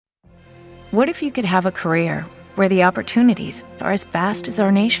What if you could have a career where the opportunities are as vast as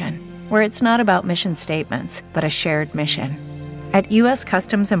our nation, where it's not about mission statements, but a shared mission? At U.S.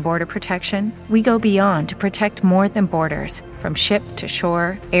 Customs and Border Protection, we go beyond to protect more than borders. From ship to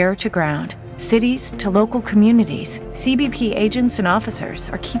shore, air to ground, cities to local communities, CBP agents and officers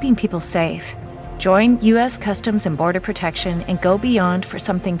are keeping people safe. Join U.S. Customs and Border Protection and go beyond for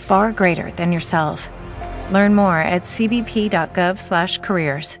something far greater than yourself. Learn more at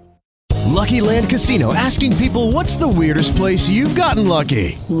cbp.gov/careers. Lucky Land Casino, asking people, what's the weirdest place you've gotten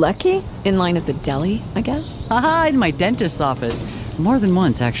lucky? Lucky? In line at the deli, I guess? Aha, in my dentist's office. More than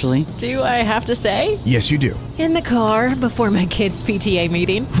once, actually. Do I have to say? Yes, you do. In the car before my kids' PTA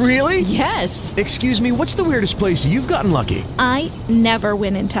meeting. Really? Yes. Excuse me, what's the weirdest place you've gotten lucky? I never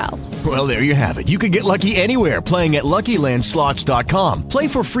win and tell. Well, there you have it. You can get lucky anywhere, playing at LuckyLandSlots.com. Play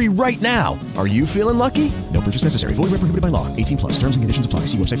for free right now. Are you feeling lucky? No purchase necessary. Void where prohibited by law. 18+. Terms and conditions apply.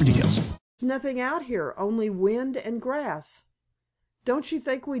 See website for details. There's nothing out here, only wind and grass. Don't you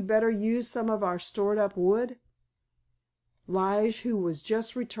think we'd better use some of our stored-up wood? Lige, who was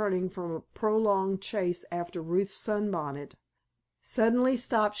just returning from a prolonged chase after Ruth's sunbonnet, suddenly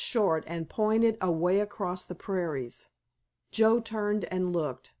stopped short and pointed away across the prairies. Joe turned and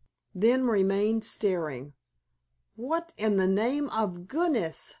looked, then remained staring. "What in the name of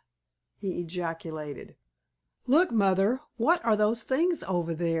goodness!" he ejaculated. "Look, Mother, what are those things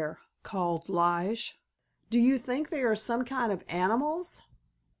over there?" called Lige. "Do you think they are some kind of animals?"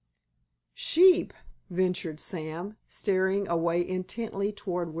 "Sheep," ventured Sam, staring away intently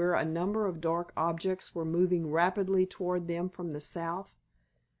toward where a number of dark objects were moving rapidly toward them from the south.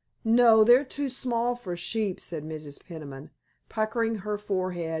 "No, they're too small for sheep," said Mrs. Peniman, puckering her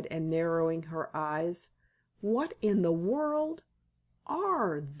forehead and narrowing her eyes. "What in the world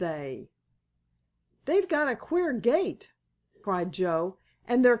are they?" "They've got a queer gait," cried Joe,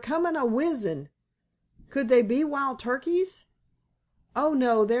 "and they're comin' a-whizzin'. Could they be wild turkeys?" "Oh,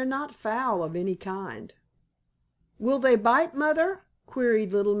 no, they're not fowl of any kind." "Will they bite, Mother?"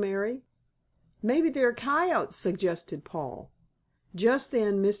 queried little Mary. "Maybe they're coyotes," suggested Paul. Just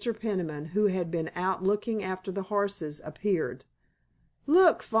then Mr. Peniman, who had been out looking after the horses, appeared.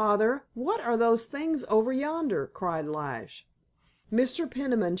 "Look, Father, what are those things over yonder?" cried Lige. Mr.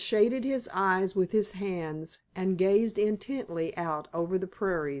 Peniman shaded his eyes with his hands and gazed intently out over the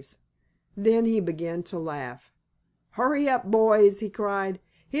prairies. Then he began to laugh. "Hurry up, boys!" he cried.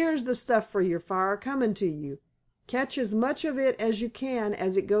 "Here's the stuff for your fire coming to you. Catch as much of it as you can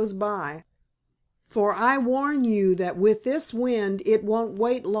as it goes by, for I warn you that with this wind it won't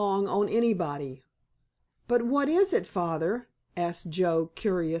wait long on anybody." "But what is it, Father?" asked Joe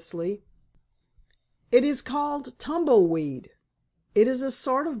curiously. "It is called tumbleweed. It is a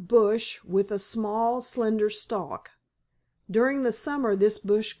sort of bush with a small, slender stalk. During the summer this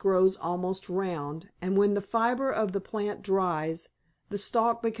bush grows almost round, and when the fiber of the plant dries, the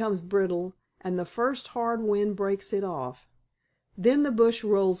stalk becomes brittle and the first hard wind breaks it off. Then the bush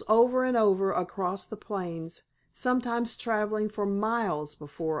rolls over and over across the plains, sometimes traveling for miles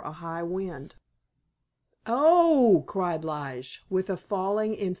before a high wind." "Oh!" cried Lige, with a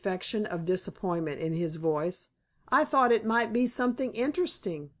falling inflection of disappointment in his voice. "I thought it might be something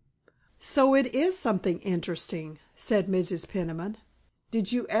interesting." "So it is something interesting," said Mrs. Peniman.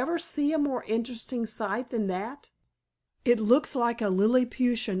 "Did you ever see a more interesting sight than that? It looks like a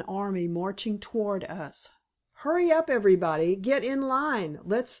Lilliputian army marching toward us. Hurry up, everybody! Get in line!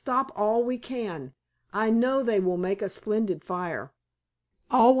 Let's stop all we can. I know they will make a splendid fire."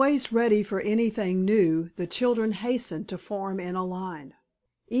 Always ready for anything new, the children hastened to form in a line,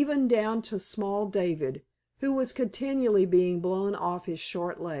 even down to small David, who was continually being blown off his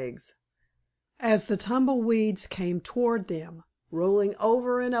short legs. As the tumbleweeds came toward them, rolling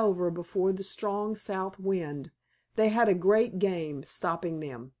over and over before the strong south wind, they had a great game stopping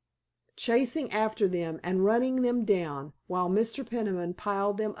them, chasing after them and running them down, while Mr. Peniman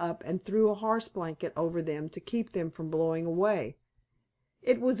piled them up and threw a horse blanket over them to keep them from blowing away.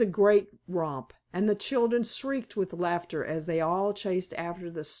 It was a great romp, and the children shrieked with laughter as they all chased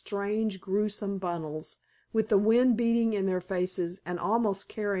after the strange, gruesome bundles, with the wind beating in their faces and almost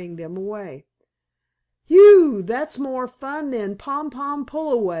carrying them away. "Whew! That's more fun than pom pom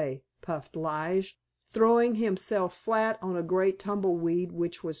pull away," puffed Lige, throwing himself flat on a great tumbleweed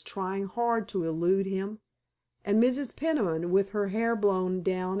which was trying hard to elude him. And Mrs. Peniman, with her hair blown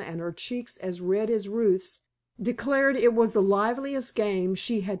down and her cheeks as red as Ruth's, declared it was the liveliest game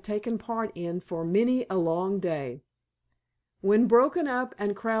she had taken part in for many a long day. When broken up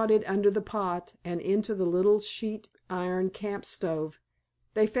and crowded under the pot and into the little sheet iron camp stove,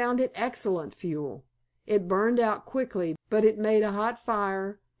 they found it excellent fuel. It burned out quickly, but it made a hot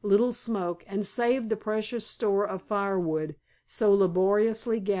fire, little smoke and saved the precious store of firewood so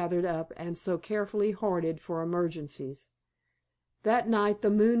laboriously gathered up and so carefully hoarded for emergencies. That night the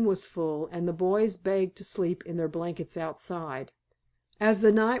moon was full, and the boys begged to sleep in their blankets outside. As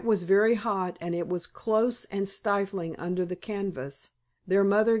the night was very hot and it was close and stifling under the canvas, their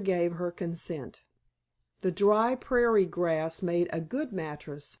mother gave her consent. The dry prairie grass made a good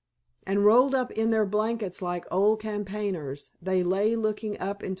mattress, and rolled up in their blankets like old campaigners, they lay looking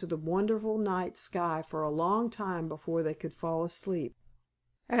up into the wonderful night sky for a long time before they could fall asleep.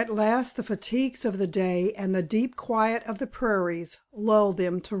 At last the fatigues of the day and the deep quiet of the prairies lulled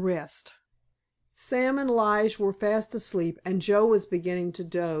them to rest. Sam and Lige were fast asleep and Joe was beginning to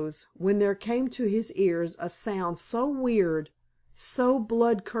doze, when there came to his ears a sound so weird, so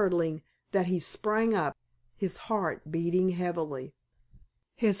blood-curdling, that he sprang up, his heart beating heavily.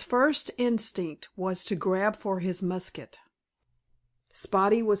 His first instinct was to grab for his musket.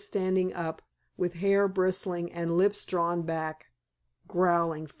 Spotty was standing up, with hair bristling and lips drawn back,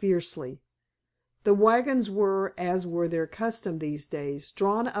 growling fiercely. The wagons were, as were their custom these days,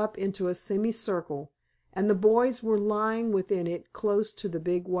 drawn up into a semicircle, and the boys were lying within it close to the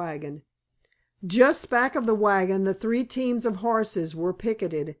big wagon. Just back of the wagon the 3 teams of horses were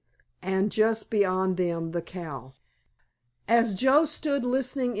picketed, and just beyond them the cow. As Joe stood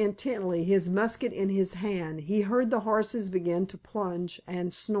listening intently, his musket in his hand, he heard the horses begin to plunge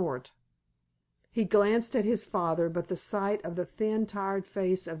and snort. He glanced at his father, but the sight of the thin, tired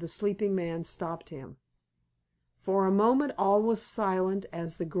face of the sleeping man stopped him. For a moment all was silent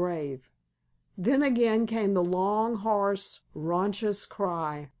as the grave. Then again came the long, hoarse, raucous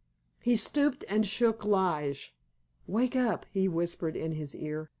cry. He stooped and shook Lige. "Wake up," he whispered in his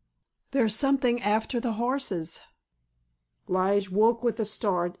ear. "There's something after the horses." Lige woke with a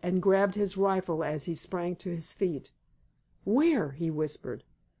start and grabbed his rifle as he sprang to his feet. "Where?" he whispered.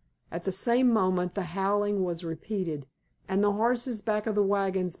 At the same moment the howling was repeated, and the horses back of the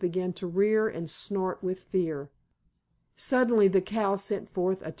wagons began to rear and snort with fear. Suddenly the cow sent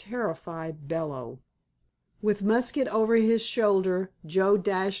forth a terrified bellow. With musket over his shoulder Joe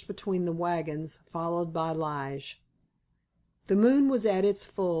dashed between the wagons, followed by Lige. The moon was at its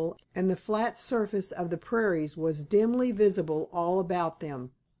full, and the flat surface of the prairies was dimly visible all about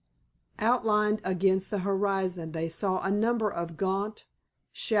them. Outlined against the horizon they saw a number of gaunt,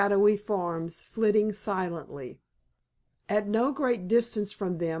 shadowy forms flitting silently. At no great distance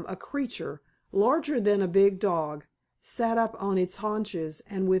from them a creature, larger than a big dog, sat up on its haunches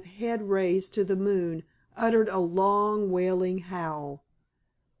and with head raised to the moon uttered a long, wailing howl.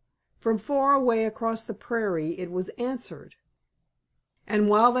 From far away across the prairie it was answered. And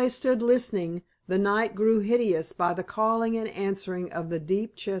while they stood listening the night grew hideous by the calling and answering of the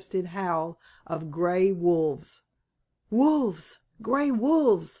deep-chested howl of gray wolves. "Wolves! Gray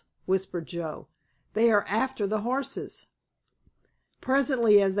wolves!" whispered Joe. "They are after the horses."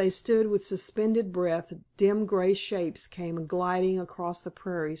 Presently, as they stood with suspended breath, dim gray shapes came gliding across the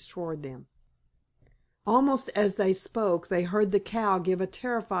prairies toward them. Almost as they spoke they heard the cow give a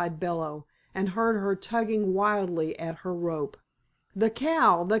terrified bellow, and heard her tugging wildly at her rope. "The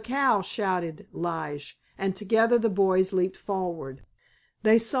cow! The cow!" shouted Lige, and together the boys leaped forward.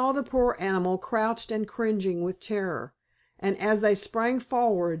 They saw the poor animal crouched and cringing with terror, and as they sprang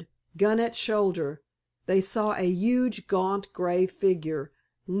forward, gun at shoulder, they saw a huge, gaunt, gray figure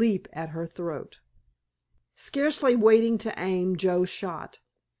leap at her throat. Scarcely waiting to aim, Joe shot.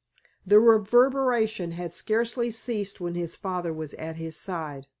 The reverberation had scarcely ceased when his father was at his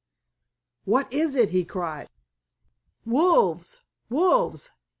side. "What is it?" he cried. "Wolves!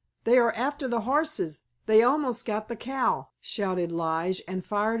 Wolves! They are after the horses! They almost got the cow!" shouted Lige, and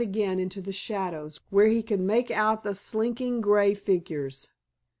fired again into the shadows, where he could make out the slinking gray figures.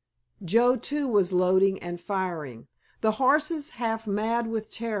 Joe, too, was loading and firing. The horses, half mad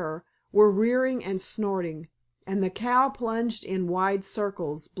with terror, were rearing and snorting, and the cow plunged in wide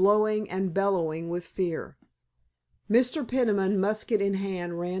circles, blowing and bellowing with fear. Mr. Peniman, musket in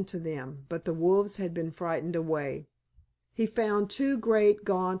hand, ran to them, but the wolves had been frightened away. He found 2 great,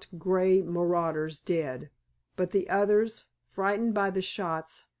 gaunt, gray marauders dead, but the others, frightened by the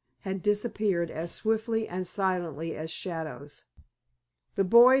shots, had disappeared as swiftly and silently as shadows. The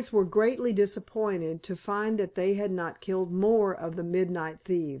boys were greatly disappointed to find that they had not killed more of the midnight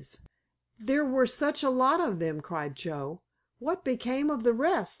thieves. "There were such a lot of them!" cried Joe. "What became of the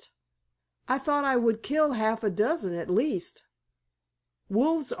rest? I thought I would kill half a dozen at least."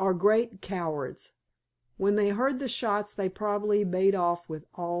 "Wolves are great cowards. When they heard the shots they probably made off with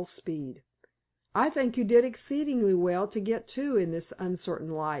all speed. I think you did exceedingly well to get 2 in this uncertain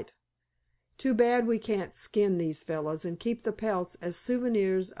light. Too bad we can't skin these fellows and keep the pelts as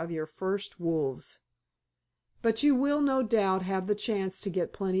souvenirs of your first wolves. But you will no doubt have the chance to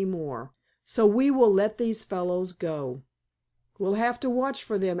get plenty more, so we will let these fellows go. We'll have to watch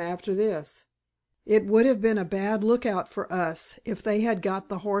for them after this. It would have been a bad lookout for us if they had got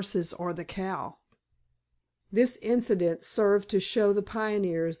the horses or the cow." This incident served to show the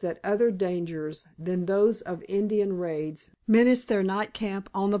pioneers that other dangers than those of Indian raids menaced their night camp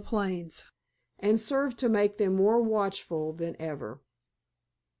on the plains, and served to make them more watchful than ever.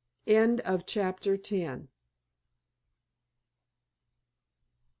 Chapter 10.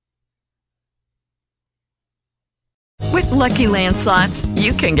 With Lucky Land Slots,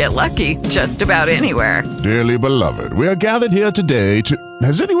 you can get lucky just about anywhere. Dearly beloved, we are gathered here today to...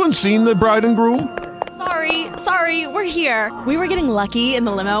 Has anyone seen the bride and groom? Sorry, we're here. We were getting lucky in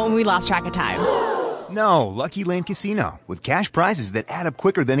the limo and we lost track of time. No, Lucky Land Casino, with cash prizes that add up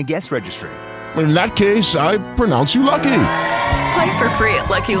quicker than a guest registry. In that case, I pronounce you lucky. Play for free at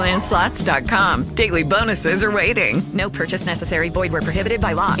LuckyLandSlots.com. Daily bonuses are waiting. No purchase necessary. Void where prohibited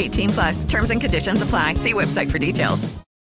by law. 18+. Terms and conditions apply. See website for details.